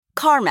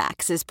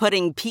CarMax is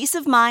putting peace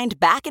of mind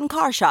back in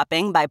car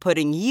shopping by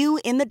putting you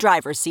in the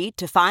driver's seat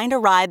to find a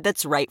ride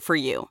that's right for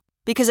you.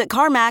 Because at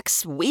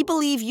CarMax, we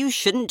believe you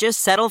shouldn't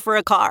just settle for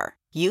a car.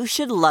 You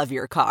should love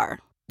your car.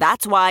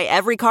 That's why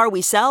every car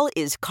we sell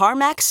is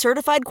CarMax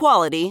certified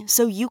quality,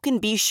 so you can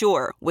be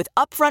sure with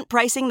upfront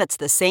pricing that's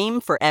the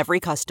same for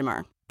every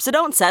customer. So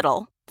don't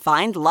settle.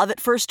 Find love at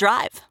first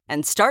drive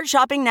and start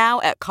shopping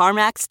now at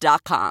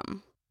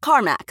CarMax.com.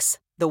 CarMax,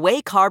 the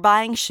way car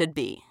buying should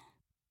be.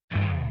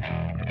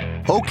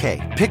 Okay,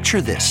 picture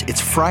this.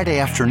 It's Friday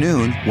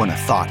afternoon when a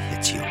thought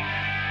hits you.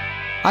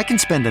 I can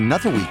spend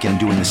another weekend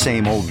doing the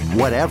same old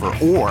whatever,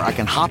 or I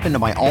can hop into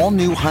my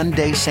all-new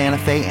Hyundai Santa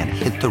Fe and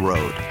hit the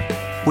road.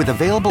 With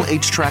available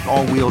H-Track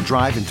all-wheel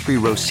drive and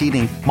 3-row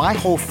seating, my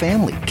whole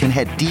family can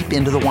head deep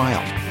into the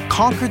wild.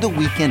 Conquer the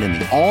weekend in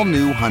the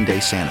all-new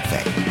Hyundai Santa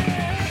Fe.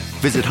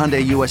 Visit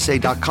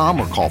HyundaiUSA.com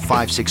or call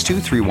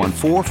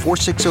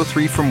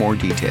 562-314-4603 for more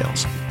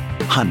details.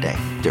 Hyundai,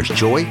 there's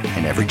joy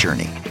in every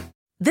journey.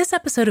 This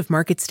episode of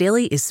Markets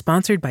Daily is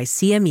sponsored by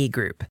CME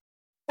Group.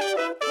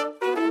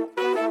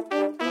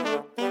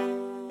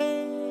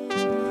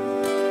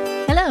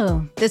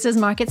 Hello, this is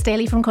Markets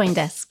Daily from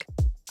CoinDesk.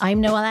 I'm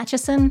Noelle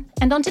Atchison,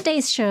 and on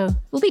today's show,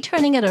 we'll be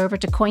turning it over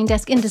to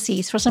CoinDesk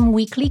Indices for some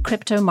weekly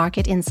crypto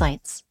market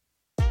insights.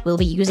 We'll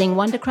be using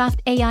Wondercraft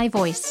AI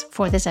Voice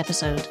for this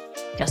episode.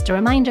 Just a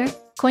reminder,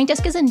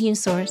 CoinDesk is a news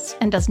source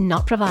and does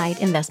not provide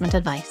investment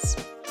advice.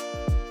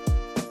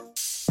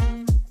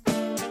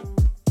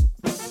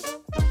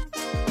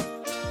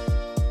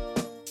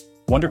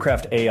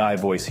 Wondercraft AI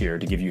Voice here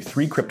to give you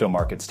 3 crypto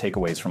markets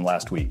takeaways from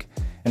last week.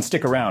 And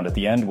stick around, at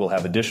the end we'll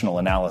have additional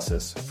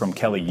analysis from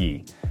Kelly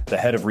Yee, the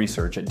head of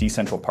research at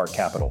Decentral Park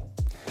Capital.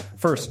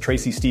 First,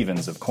 Tracy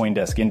Stevens of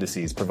CoinDesk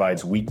Indices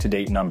provides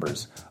week-to-date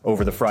numbers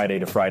over the Friday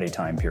to Friday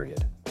time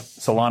period.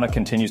 Solana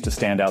continues to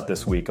stand out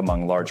this week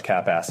among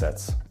large-cap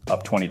assets,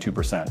 up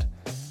 22%.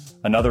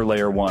 Another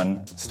Layer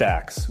 1,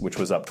 Stacks, which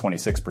was up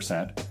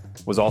 26%,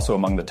 was also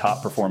among the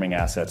top-performing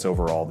assets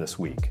overall this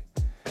week.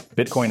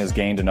 Bitcoin has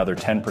gained another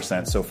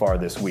 10% so far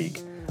this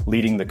week,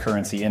 leading the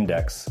currency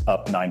index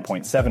up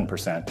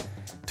 9.7%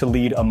 to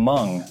lead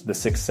among the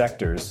 6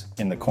 sectors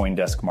in the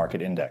CoinDesk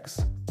Market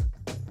Index.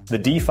 The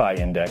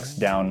DeFi index,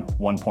 down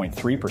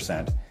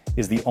 1.3%,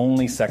 is the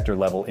only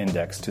sector-level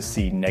index to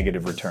see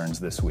negative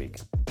returns this week.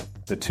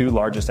 The 2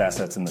 largest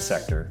assets in the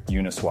sector,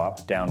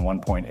 Uniswap, down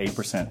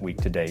 1.8%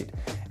 week-to-date,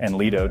 and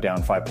Lido,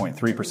 down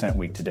 5.3%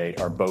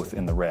 week-to-date, are both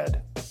in the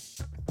red.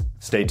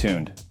 Stay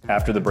tuned.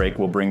 After the break,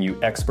 we'll bring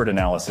you expert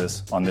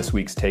analysis on this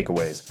week's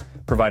takeaways,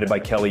 provided by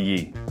Kelly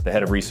Yee, the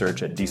head of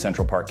research at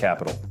Decentral Park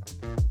Capital.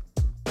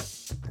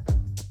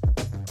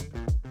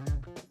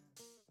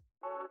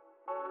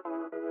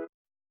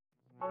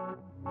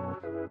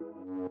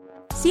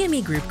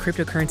 CME Group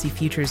cryptocurrency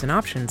futures and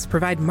options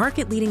provide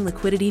market-leading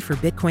liquidity for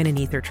Bitcoin and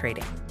Ether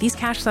trading. These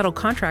cash-settled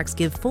contracts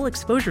give full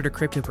exposure to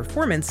crypto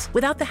performance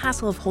without the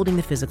hassle of holding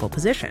the physical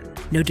position.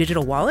 No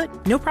digital wallet?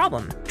 No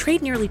problem.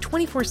 Trade nearly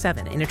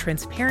 24/7 in a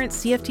transparent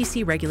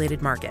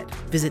CFTC-regulated market.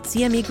 Visit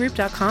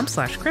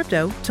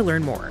cmegroup.com/crypto to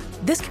learn more.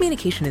 This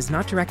communication is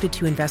not directed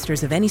to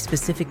investors of any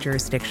specific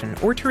jurisdiction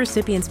or to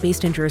recipients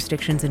based in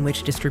jurisdictions in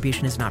which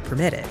distribution is not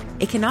permitted.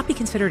 It cannot be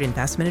considered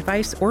investment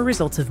advice or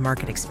results of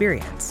market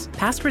experience.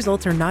 Past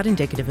results are not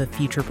indicative of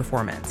future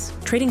performance.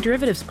 Trading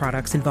derivatives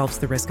products involves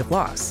the risk of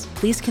loss.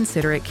 Please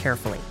consider it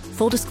carefully.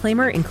 Full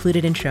disclaimer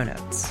included in show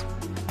notes.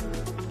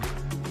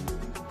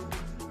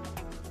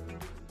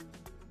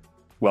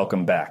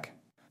 Welcome back.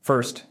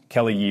 First,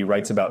 Kelly Yee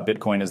writes about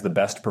Bitcoin as the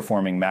best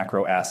performing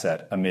macro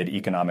asset amid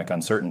economic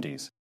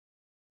uncertainties.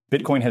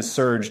 Bitcoin has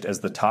surged as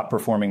the top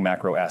performing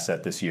macro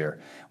asset this year,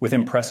 with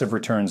impressive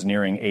returns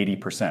nearing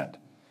 80%.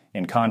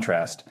 In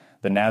contrast,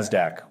 the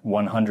NASDAQ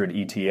 100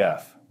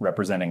 ETF,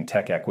 representing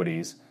tech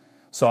equities,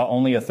 saw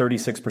only a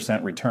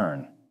 36%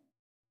 return.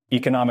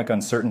 Economic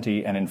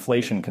uncertainty and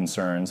inflation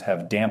concerns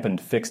have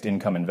dampened fixed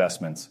income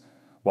investments,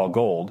 while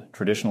gold,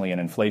 traditionally an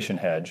inflation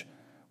hedge,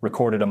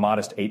 recorded a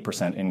modest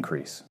 8%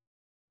 increase.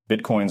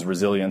 Bitcoin's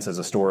resilience as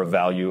a store of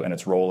value and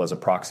its role as a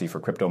proxy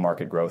for crypto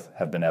market growth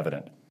have been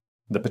evident.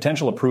 The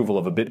potential approval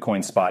of a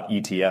Bitcoin spot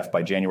ETF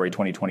by January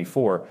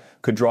 2024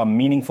 could draw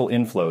meaningful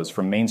inflows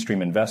from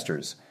mainstream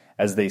investors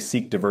as they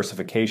seek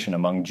diversification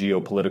among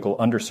geopolitical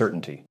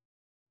uncertainty.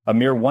 A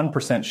mere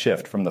 1%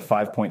 shift from the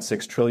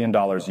 $5.6 trillion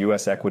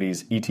U.S.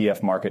 equities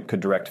ETF market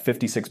could direct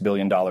 $56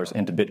 billion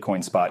into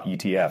Bitcoin spot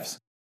ETFs.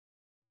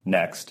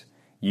 Next,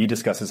 Yee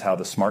discusses how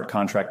the smart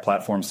contract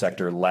platform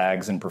sector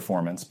lags in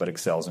performance but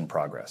excels in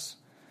progress.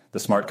 The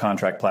smart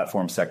contract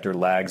platform sector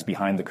lags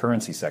behind the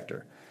currency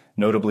sector,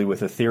 notably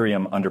with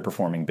Ethereum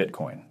underperforming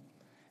Bitcoin.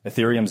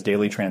 Ethereum's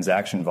daily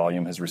transaction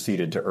volume has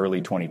receded to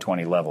early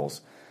 2020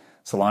 levels.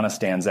 Solana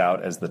stands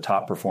out as the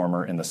top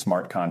performer in the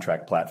smart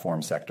contract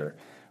platform sector,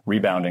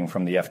 rebounding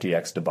from the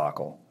FTX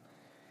debacle.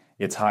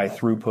 Its high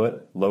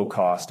throughput, low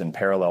cost, and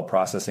parallel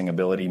processing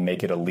ability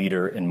make it a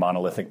leader in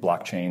monolithic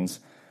blockchains,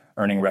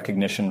 earning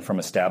recognition from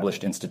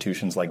established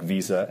institutions like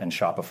Visa and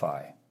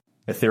Shopify.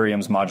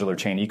 Ethereum's modular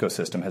chain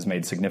ecosystem has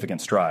made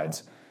significant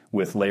strides,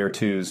 with Layer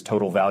 2's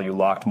total value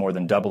locked more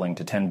than doubling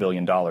to $10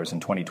 billion in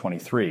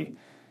 2023.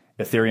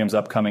 Ethereum's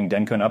upcoming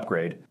Dencun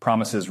upgrade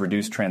promises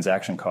reduced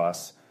transaction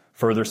costs,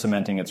 further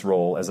cementing its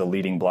role as a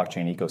leading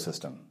blockchain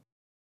ecosystem.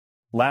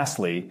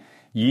 Lastly,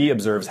 Yi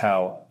observes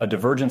how a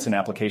divergence in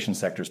application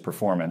sector's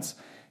performance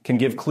can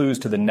give clues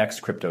to the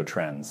next crypto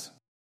trends.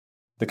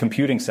 The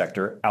computing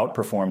sector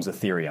outperforms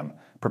Ethereum,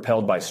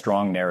 propelled by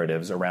strong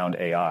narratives around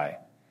AI.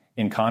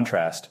 In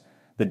contrast,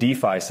 the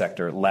DeFi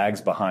sector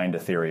lags behind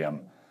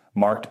Ethereum,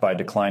 marked by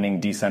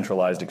declining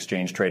decentralized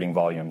exchange trading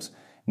volumes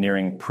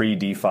nearing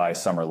pre-DeFi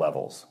summer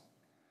levels.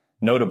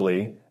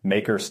 Notably,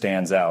 Maker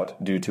stands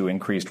out due to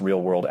increased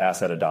real-world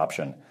asset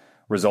adoption,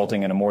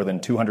 resulting in a more than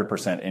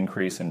 200%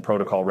 increase in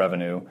protocol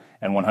revenue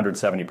and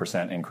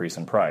 170% increase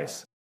in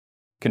price.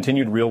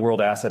 Continued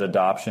real-world asset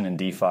adoption in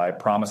DeFi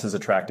promises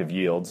attractive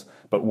yields,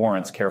 but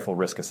warrants careful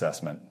risk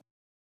assessment.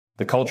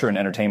 The culture and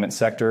entertainment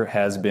sector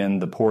has been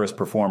the poorest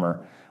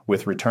performer,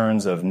 with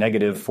returns of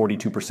negative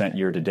 42%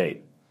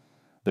 year-to-date.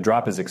 The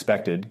drop is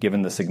expected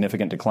given the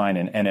significant decline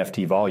in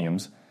NFT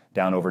volumes,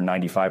 down over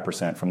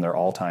 95% from their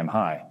all-time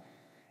high,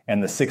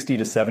 and the 60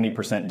 to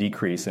 70%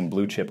 decrease in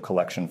blue-chip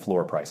collection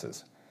floor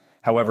prices.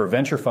 However,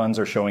 venture funds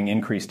are showing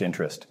increased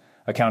interest,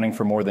 accounting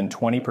for more than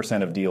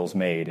 20% of deals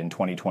made in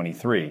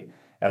 2023,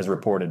 as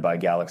reported by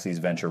Galaxy's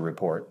Venture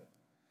Report.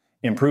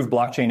 Improved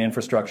blockchain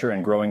infrastructure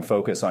and growing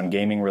focus on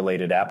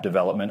gaming-related app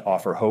development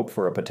offer hope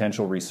for a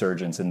potential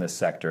resurgence in this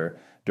sector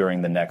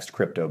during the next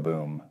crypto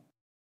boom.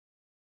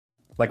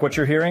 Like what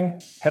you're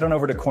hearing? Head on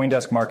over to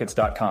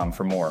CoindeskMarkets.com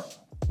for more.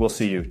 We'll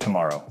see you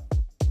tomorrow.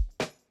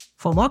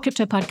 For more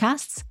crypto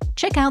podcasts,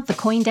 check out the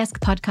CoinDesk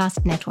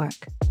Podcast Network.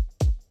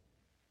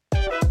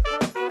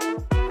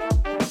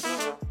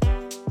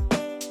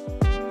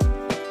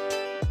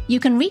 You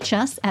can reach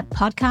us at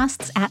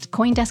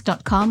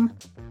podcasts@coindesk.com,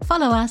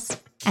 follow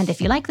us, and if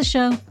you like the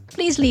show,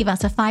 please leave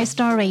us a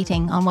 5-star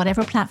rating on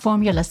whatever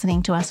platform you're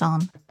listening to us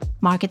on.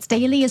 Markets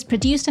Daily is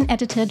produced and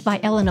edited by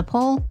Eleanor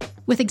Paul,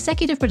 with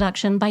executive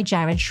production by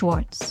Jared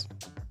Schwartz.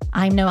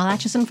 I'm Noelle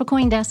Atchison for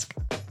CoinDesk.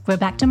 We're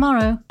back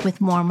tomorrow with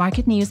more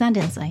market news and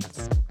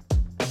insights.